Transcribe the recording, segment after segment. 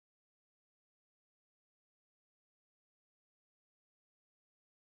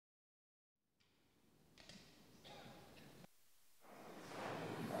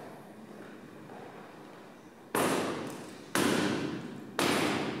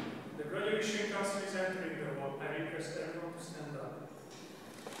graduation council is entering the hall. I request everyone to stand up.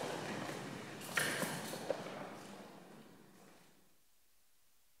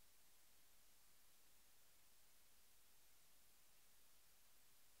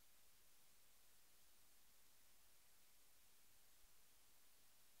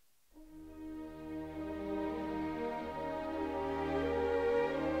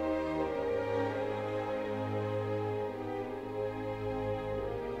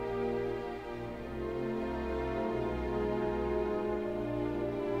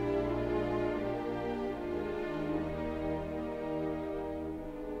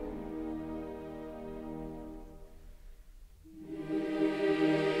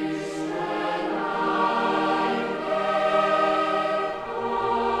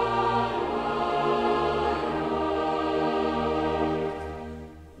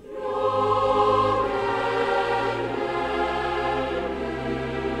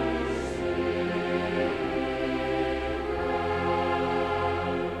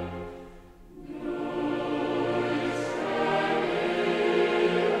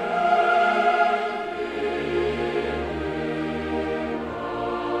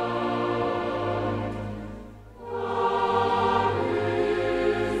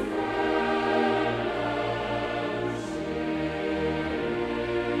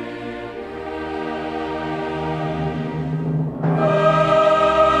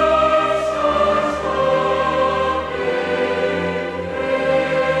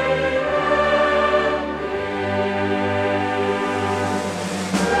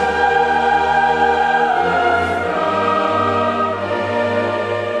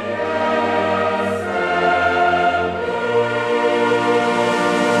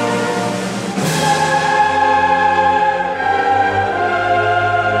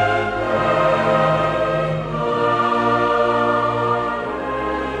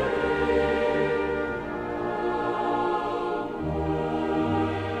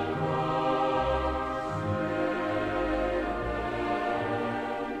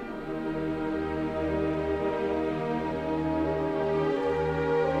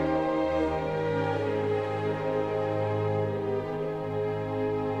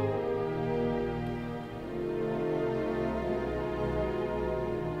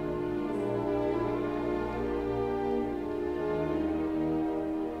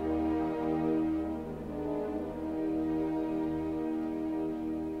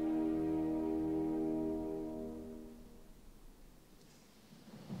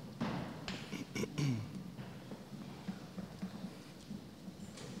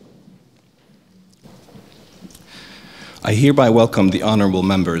 I hereby welcome the honorable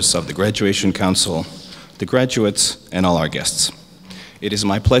members of the Graduation Council, the graduates, and all our guests. It is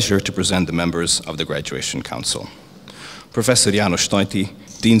my pleasure to present the members of the Graduation Council. Professor János Tajti,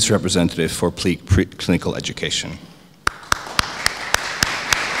 Dean's Representative for Preclinical Education.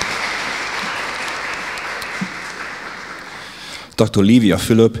 Dr. Lívia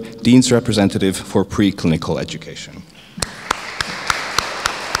Fülöp, Dean's Representative for Preclinical Education.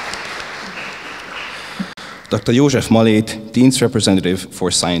 Dr. József Malét, Dean's Representative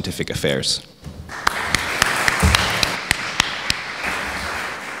for Scientific Affairs.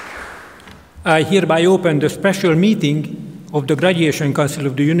 I hereby open the special meeting of the Graduation Council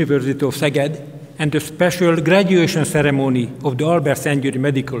of the University of Szeged and the special graduation ceremony of the Szent-Györgyi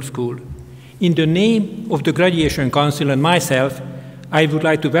Medical School. In the name of the Graduation Council and myself, I would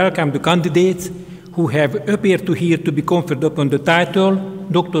like to welcome the candidates who have appeared to here to be conferred upon the title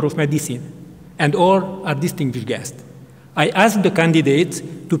Doctor of Medicine, and all our distinguished guests. I ask the candidates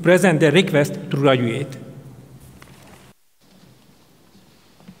to present their request to graduate.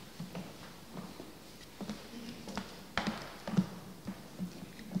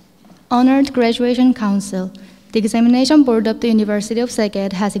 Honored Graduation Council, the Examination Board of the University of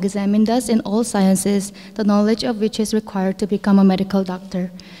Szeged has examined us in all sciences, the knowledge of which is required to become a medical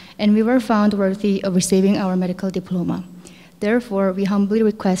doctor, and we were found worthy of receiving our medical diploma. Therefore, we humbly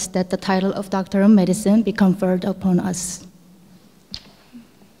request that the title of Doctor of Medicine be conferred upon us.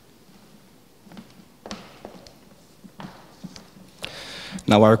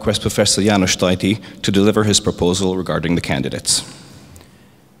 Now I request Professor János Tajti to deliver his proposal regarding the candidates.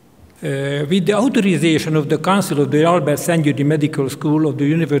 With the authorization of the Council of the Szent-Györgyi Medical School of the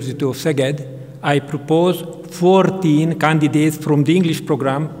University of Szeged, I propose 14 candidates from the English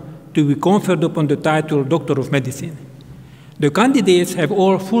program to be conferred upon the title Doctor of Medicine. The candidates have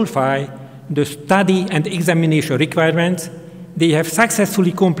all fulfilled the study and examination requirements. They have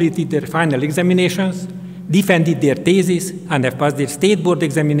successfully completed their final examinations, defended their thesis, and have passed their state board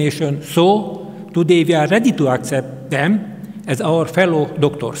examination. So, today we are ready to accept them as our fellow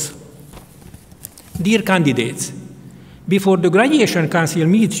doctors. Dear candidates, before the Graduation Council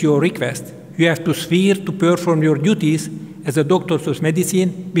meets your request, you have to swear to perform your duties as a doctor of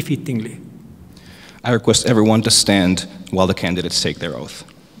medicine befittingly. I request everyone to stand while the candidates take their oath.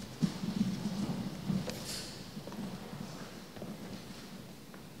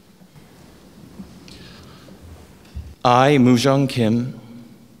 I, Mujang Kim,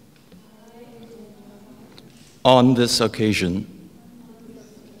 on this occasion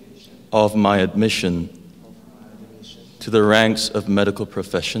of my admission to the ranks of medical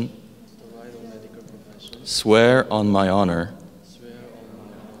profession, swear on my honor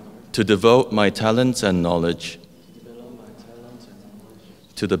to devote my talents and knowledge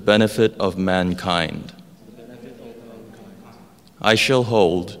to the benefit of mankind. I shall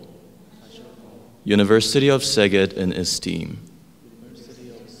hold University of Szeged in esteem.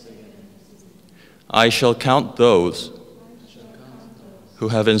 I shall count those who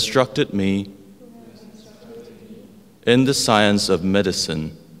have instructed me in the science of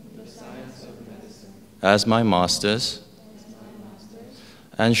medicine as my masters,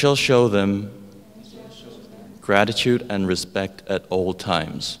 and shall show them gratitude and respect at all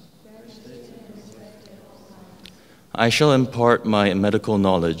times. I shall impart my medical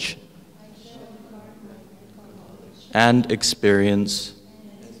knowledge and experience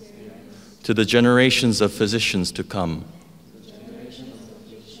to the generations of physicians to come.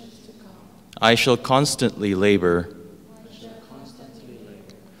 I shall constantly labor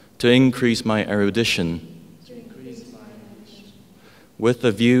to increase my erudition with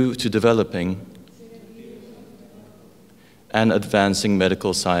a view to developing and advancing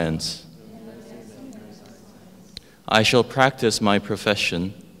medical science. I shall practice my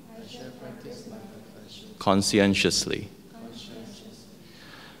profession conscientiously.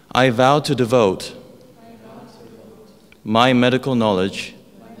 I vow to devote my medical knowledge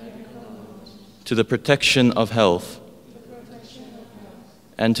to the protection of health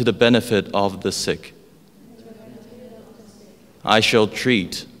and to the benefit of the sick. I shall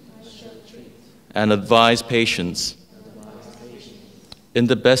treat and advise patients in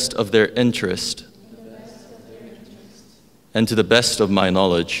the best of their interest and to the best of my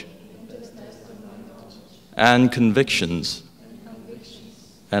knowledge and convictions,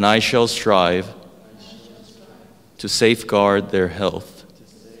 and I shall strive to safeguard their health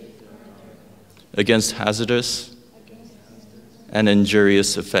against hazardous and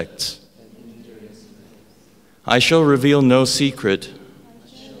injurious effects. I shall reveal no secret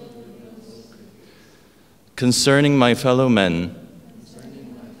concerning my fellow men,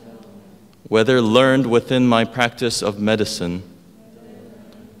 whether learned within my practice of medicine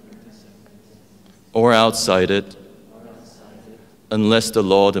or outside it, unless the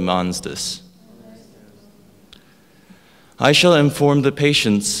law demands this. I shall inform the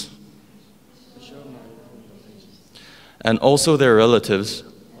patients and also their relatives,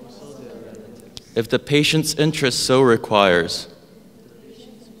 if the patient's interest so requires,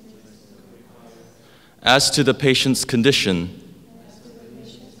 as to the patient's condition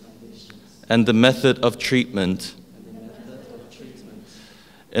and the method of treatment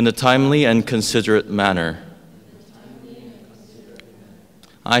in a timely and considerate manner.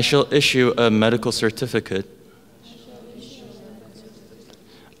 I shall issue a medical certificate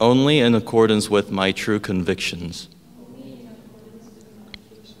only in accordance with my true convictions.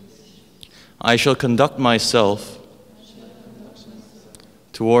 I shall conduct myself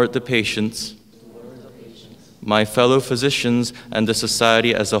toward the patients, my fellow physicians, and the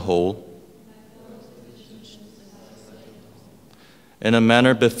society as a whole in a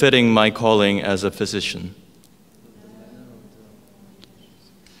manner befitting my calling as a physician.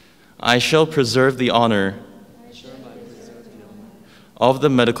 I shall preserve the honor of the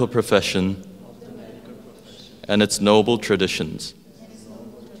medical profession and its noble traditions.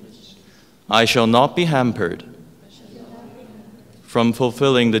 I shall not be hampered from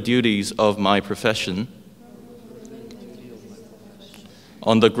fulfilling the duties of my profession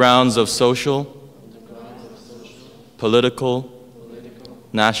on the grounds of social, political,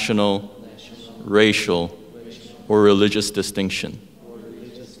 national, racial, or religious distinction.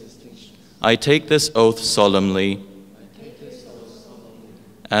 I take this oath solemnly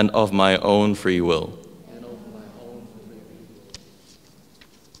and of my own free will.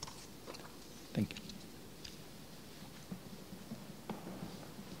 Thank you.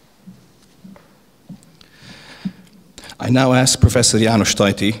 I now ask Professor János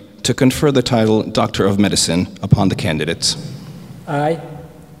Tajti to confer the title Doctor of Medicine upon the candidates. I,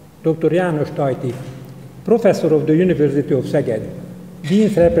 Dr. János Tajti, Professor of the University of Szeged,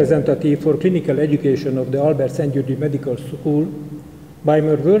 Dean's Representative for Clinical Education of the Szent-Györgyi Medical School, By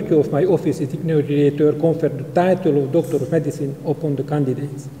mere virtue of my office, it inaugurator conferred the title of Doctor of Medicine upon the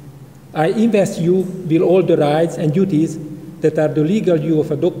candidates. I invest you with all the rights and duties that are the legal due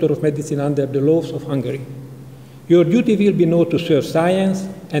of a Doctor of Medicine under the laws of Hungary. Your duty will be not to serve science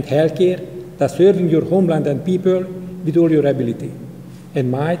and healthcare, thus serving your homeland and people with all your ability,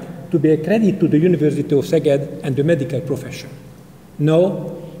 and might to be a credit to the University of Szeged and the medical profession.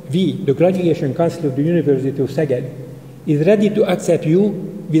 Now, we, the Graduation Council of the University of Szeged, is ready to accept you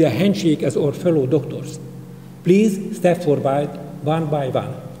with a handshake as our fellow doctors. Please step forward one by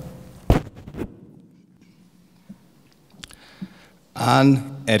one.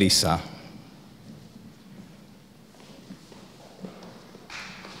 Ann Erisa.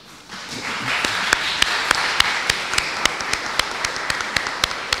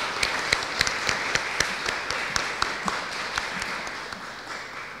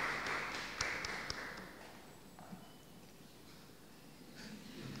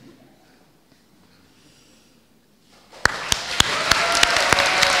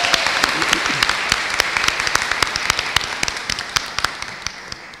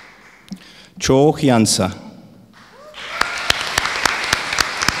 Cho Hyansa.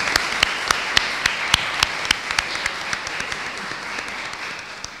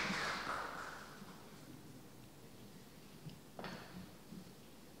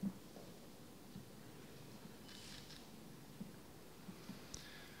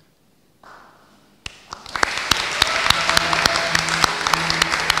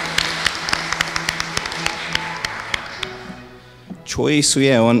 Choi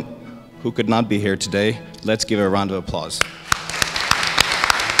Suyeon, who could not be here today. Let's give her a round of applause.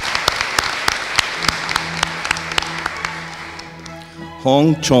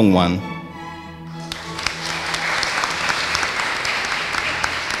 Hong Chongwan.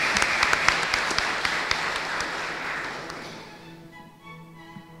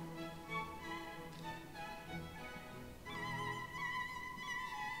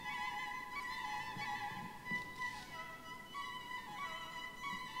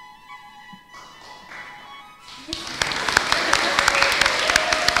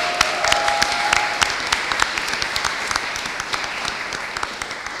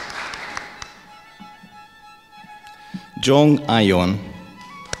 Jong Ayon.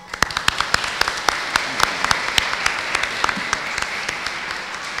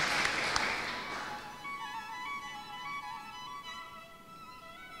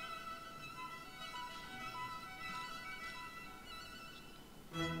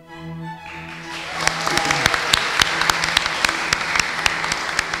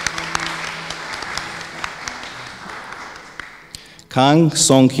 Kang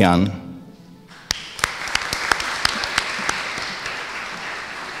Songhyun.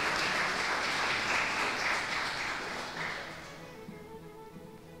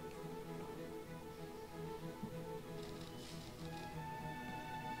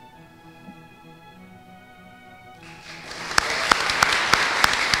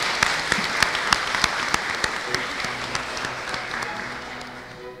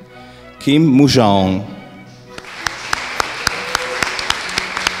 Kim Mujaong.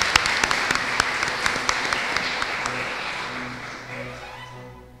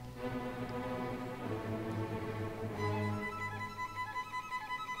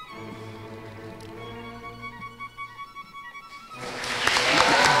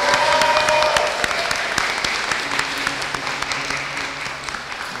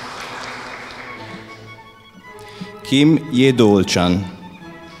 Kim Yedolchan.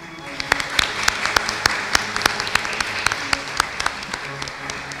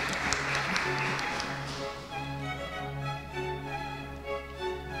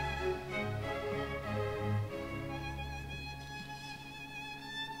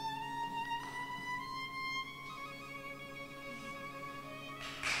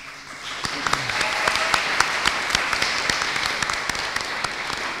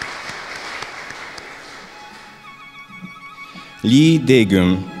 Lee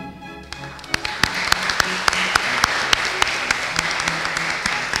Daegum.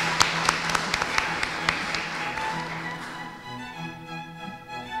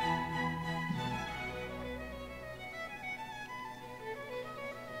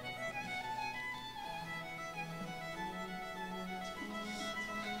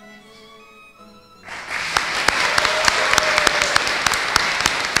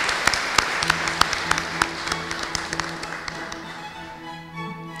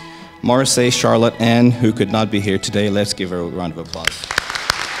 Morrissey Charlotte Ann, who could not be here today. Let's give her a round of applause.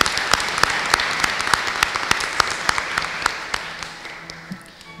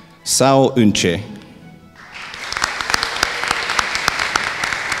 Sao Unche.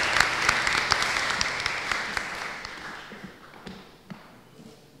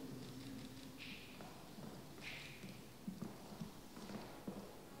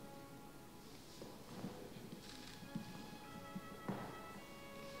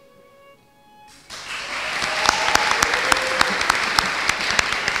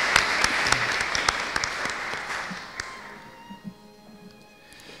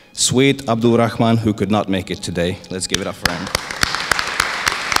 sweet Abdul Rahman, who could not make it today. Let's give it up for him.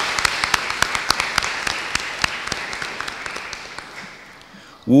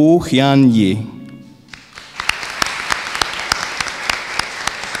 Wu Hyun Yi.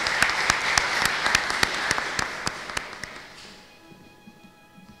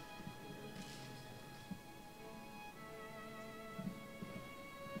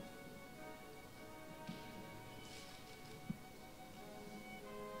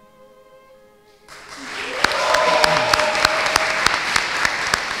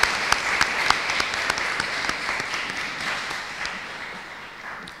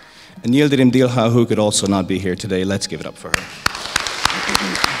 And Yildirim Dilha, who could also not be here today. Let's give it up for her.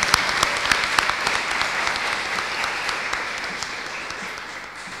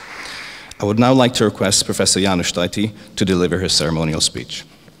 I would now like to request Professor János Tajti to deliver his ceremonial speech.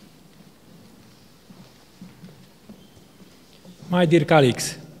 My dear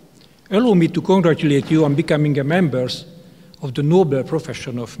colleagues, allow me to congratulate you on becoming a members of the noble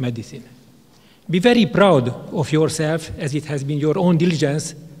profession of medicine. Be very proud of yourself, as it has been your own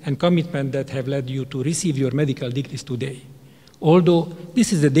diligence and commitment that have led you to receive your medical degrees today. Although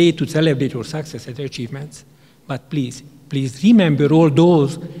this is a day to celebrate your success and achievements, but please remember all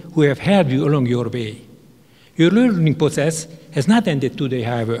those who have helped you along your way. Your learning process has not ended today,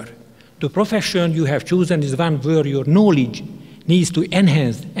 however. The profession you have chosen is one where your knowledge needs to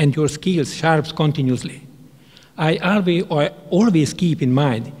enhance and your skills sharpen continuously. I always keep in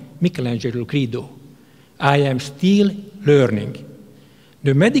mind Michelangelo credo. I am still learning.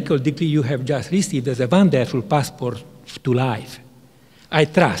 The medical degree you have just received is a wonderful passport to life. I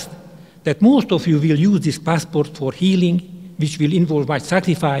trust that most of you will use this passport for healing, which will involve much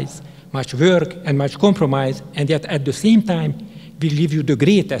sacrifice, much work, and much compromise, and yet at the same time will give you the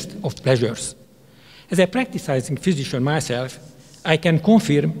greatest of pleasures. As a practicing physician myself, I can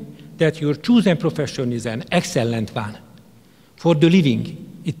confirm that your chosen profession is an excellent one. For the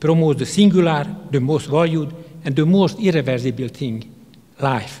living, it promotes the singular, the most valued, and the most irreversible thing,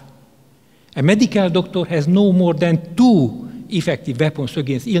 life. A medical doctor has no more than two effective weapons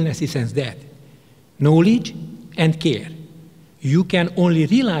against illnesses and death: knowledge and care. You can only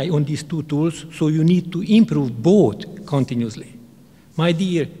rely on these two tools, so you need to improve both continuously. My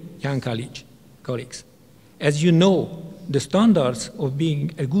dear young colleagues, as you know, the standards of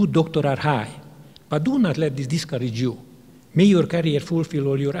being a good doctor are high, but do not let this discourage you. May your career fulfill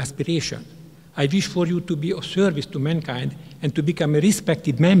all your aspirations. I wish for you to be of service to mankind and to become a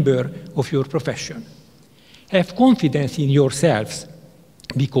respected member of your profession. Have confidence in yourselves,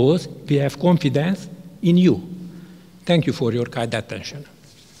 because we have confidence in you. Thank you for your kind attention.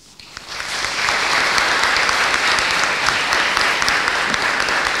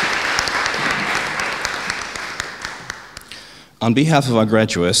 On behalf of our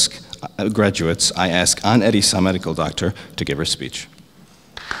graduates, I ask Ann Erisa, medical doctor, to give her speech.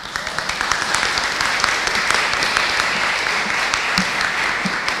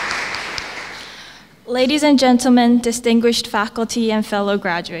 Ladies and gentlemen, distinguished faculty and fellow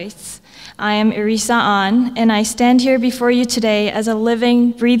graduates, I am Erisa An, and I stand here before you today as a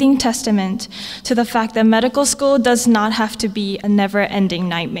living, breathing testament to the fact that medical school does not have to be a never-ending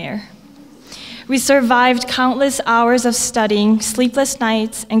nightmare. We survived countless hours of studying, sleepless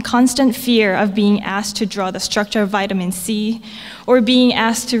nights, and constant fear of being asked to draw the structure of vitamin C, or being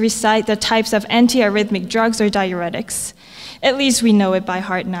asked to recite the types of antiarrhythmic drugs or diuretics. At least we know it by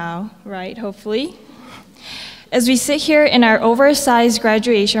heart now, right, hopefully? As we sit here in our oversized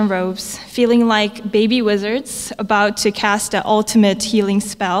graduation robes, feeling like baby wizards about to cast the ultimate healing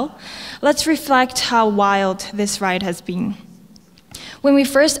spell, let's reflect how wild this ride has been. When we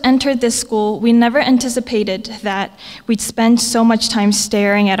first entered this school, we never anticipated that we'd spend so much time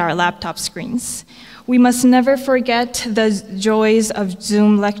staring at our laptop screens. We must never forget the joys of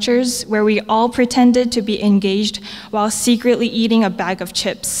Zoom lectures, where we all pretended to be engaged while secretly eating a bag of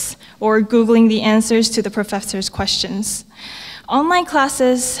chips or Googling the answers to the professor's questions. Online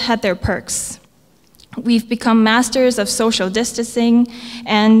classes had their perks. We've become masters of social distancing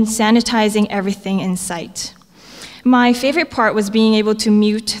and sanitizing everything in sight. My favorite part was being able to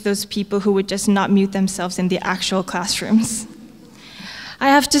mute those people who would just not mute themselves in the actual classrooms. I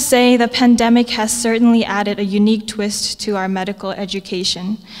have to say, the pandemic has certainly added a unique twist to our medical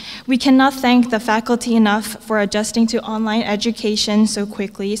education. We cannot thank the faculty enough for adjusting to online education so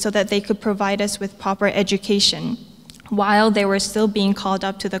quickly so that they could provide us with proper education, while they were still being called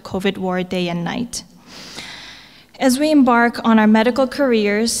up to the COVID war day and night. As we embark on our medical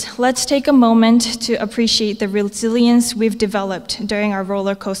careers, let's take a moment to appreciate the resilience we've developed during our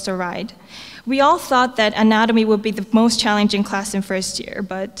roller coaster ride. We all thought that anatomy would be the most challenging class in first year,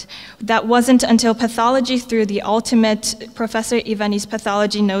 but that wasn't until pathology threw the ultimate Professor Ivani's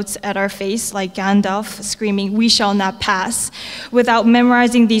pathology notes at our face like Gandalf screaming, "We shall not pass," without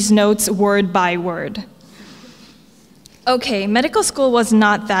memorizing these notes word by word. Okay, medical school was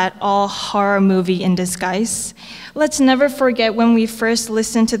not that all horror movie in disguise. Let's never forget when we first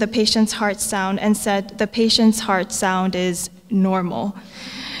listened to the patient's heart sound and said the patient's heart sound is normal,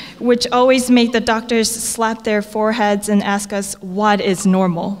 which always made the doctors slap their foreheads and ask us, what is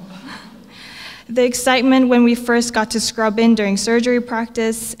normal? The excitement when we first got to scrub in during surgery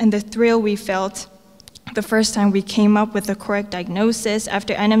practice and the thrill we felt the first time we came up with the correct diagnosis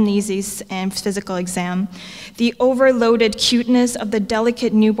after anamnesis and physical exam, the overloaded cuteness of the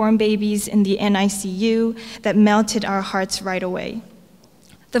delicate newborn babies in the NICU that melted our hearts right away.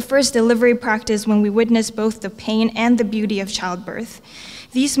 The first delivery practice when we witnessed both the pain and the beauty of childbirth.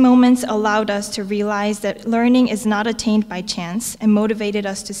 These moments allowed us to realize that learning is not attained by chance and motivated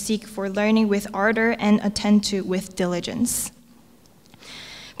us to seek for learning with ardor and attend to with diligence.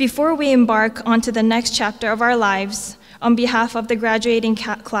 Before we embark onto the next chapter of our lives, on behalf of the graduating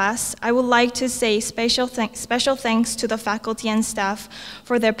class, I would like to say special thanks to the faculty and staff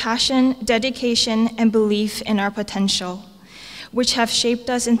for their passion, dedication, and belief in our potential, which have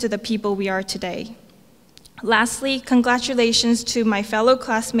shaped us into the people we are today. Lastly, congratulations to my fellow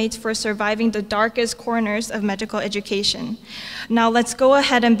classmates for surviving the darkest corners of medical education. Now let's go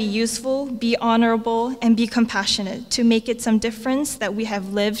ahead and be useful, be honorable, and be compassionate to make it some difference that we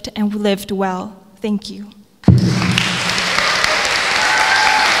have lived and lived well. Thank you.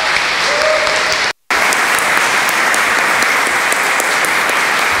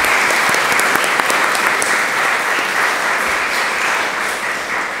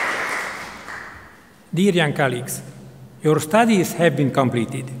 Dear young colleagues, your studies have been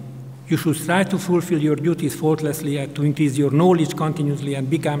completed. You should strive to fulfill your duties faultlessly and to increase your knowledge continuously and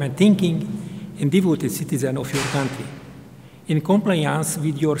become a thinking and devoted citizen of your country. In compliance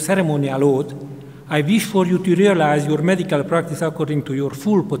with your ceremonial oath, I wish for you to realize your medical practice according to your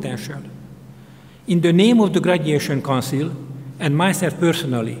full potential. In the name of the Graduation Council and myself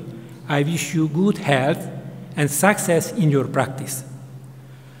personally, I wish you good health and success in your practice.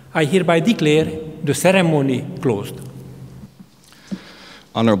 I hereby declare the ceremony closed.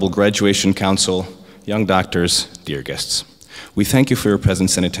 Honorable Graduation Council, young doctors, dear guests, we thank you for your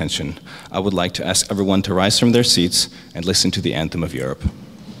presence and attention. I would like to ask everyone to rise from their seats and listen to the Anthem of Europe.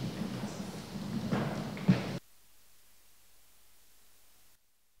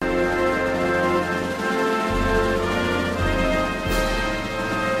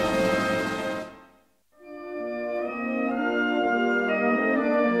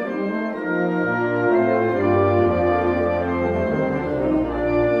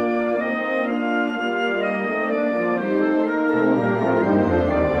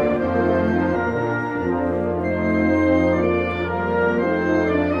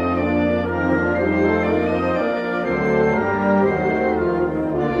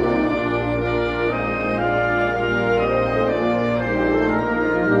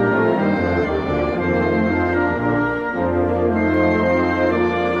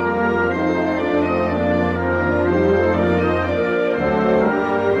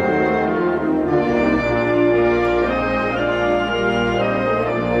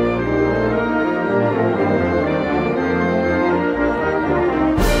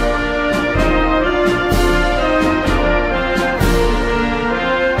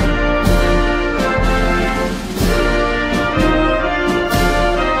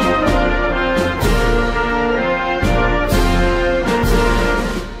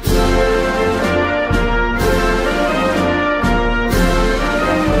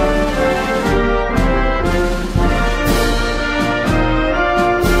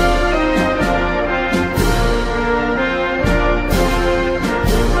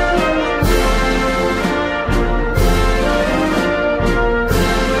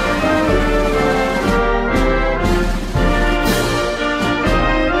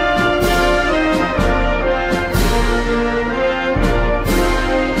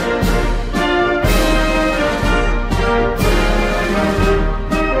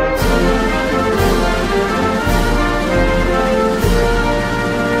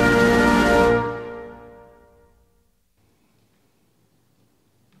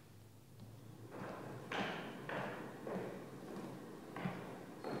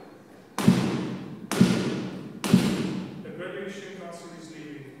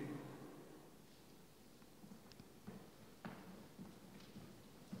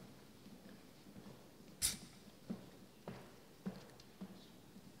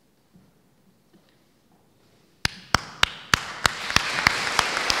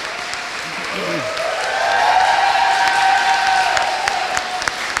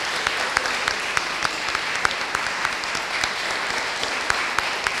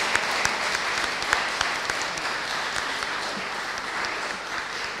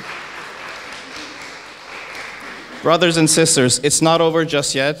 Brothers and sisters, it's not over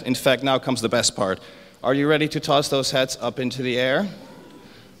just yet. In fact, now comes the best part. Are you ready to toss those hats up into the air?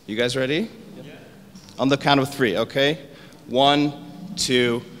 You guys ready? Yeah. On the count of 3, okay? 1,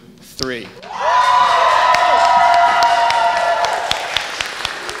 2, 3.